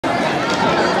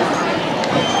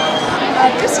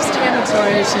is Sister Anna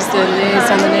Victoria. She's the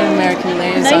liaison, the Native American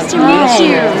liaison. Nice to meet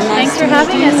you. Thanks for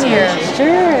having us here.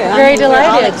 Sure. Very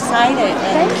delighted. We're all excited.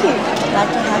 Thank you.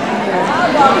 Glad to have you here.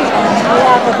 We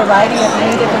have a variety of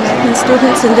Native American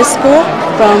students in this school,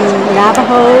 from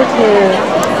Navajo to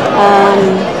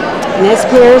Nez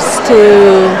Perce to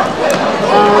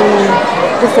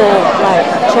just like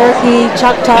Cherokee,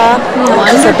 Choctaw.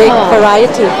 It's a big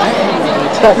variety.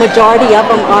 But majority of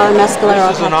them are Mescalero.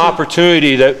 This is an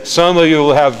opportunity that some of you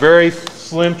will have very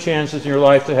slim chances in your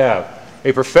life to have.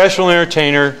 A professional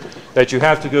entertainer that you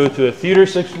have to go to a theater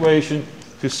situation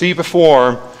to see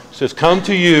perform says come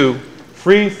to you,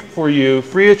 free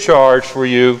of charge for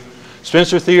you.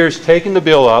 Spencer Theater is taking the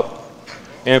bill up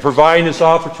and providing this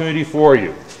opportunity for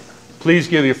you. Please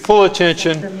give your full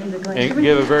attention and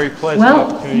give a very pleasant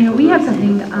opportunity. Well, we have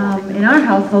something in our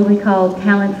household we call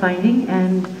talent finding,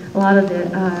 and a lot of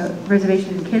the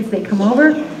reservation kids, they come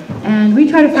over and we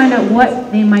try to find out what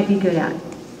they might be good at.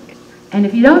 And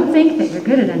if you don't think that you're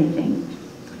good at anything,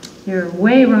 you're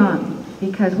way wrong,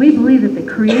 because we believe that the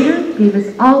Creator gave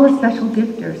us all a special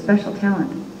gift or a special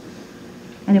talent.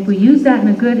 And if we use that in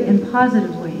a good and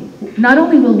positive way, not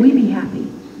only will we be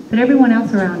happy, but everyone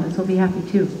else around us will be happy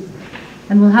too.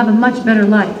 And we'll have a much better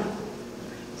life.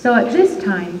 So at this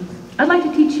time, I'd like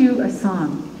to teach you a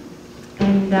song.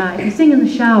 And if you sing in the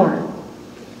shower,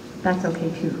 that's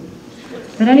okay too.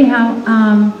 But anyhow,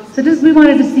 so just we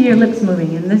wanted to see your lips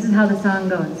moving, and this is how the song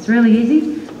goes. It's really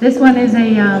easy. This one is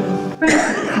a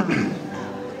friendship song.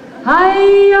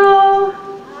 Hi-yo,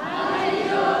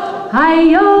 hi-yo,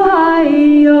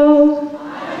 hi-yo,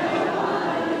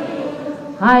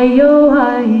 hi-yo,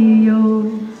 hi-yo,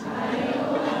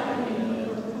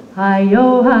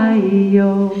 hi-yo, hi-yo,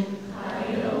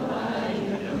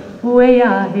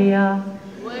 way-ya, hey-ya,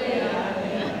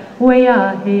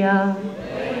 way-ya, hey-ya,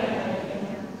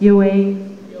 you way.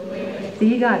 See,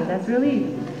 you got it. That's really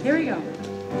easy. Here we go.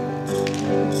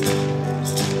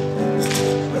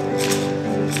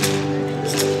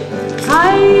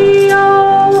 Hi-yo,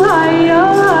 hi-yo,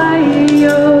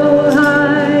 hi-yo,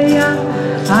 hi-ya,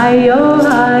 hi-yo,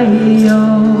 hi-yo,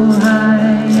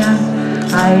 hi-ya,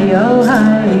 hi-yo,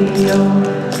 hi-yo,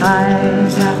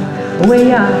 hi-ya,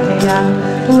 way-ya, hey-ya,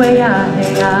 way-ya,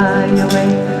 hey-ya, you way.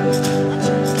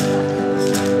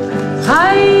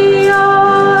 Hi-yo,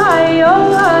 hi-yo,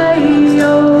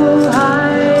 hi-yo,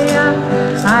 hi-ya,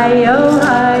 hi-yo,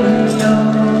 hi-yo,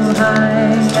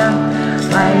 hi-ya,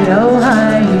 hi-yo,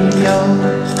 hi-yo,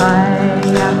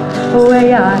 hi-ya,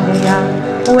 way-ya, hey-ya,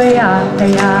 way-ya,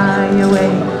 hey-ya, you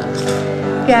way.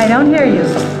 Okay, I don't hear you.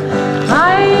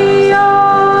 Hi-yo,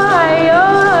 hi-yo,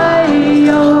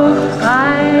 hi-yo,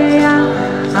 hi-ya,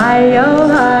 hi-yo,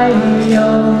 hi-yo,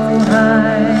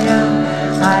 hi-ya,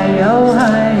 hi-yo,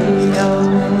 hi-yo,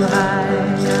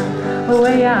 hi-ya,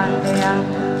 way-ya, hey-ya,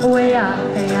 way-ya,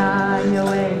 hey-ya, you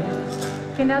way.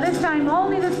 Okay, now this time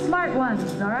only the smart ones,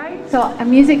 all right? So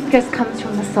music just comes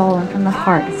from the soul and from the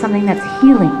heart. It's something that's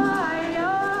healing.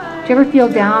 Do you ever feel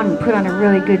down and put on a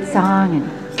really good song, and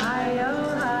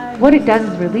what it does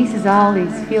is releases all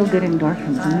these feel-good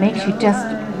endorphins and makes you just,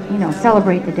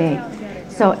 celebrate the day.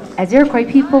 So as Iroquois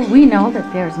people, we know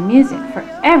that there's music for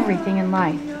everything in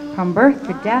life, from birth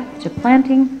to death to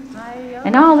planting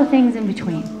and all the things in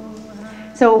between.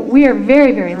 So we are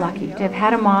very, very lucky to have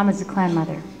had a mom as a clan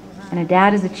mother and a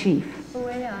dad as a chief,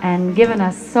 and given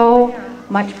us so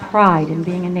much pride in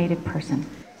being a Native person.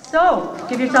 So,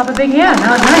 give yourself a big hand.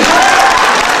 That was nice.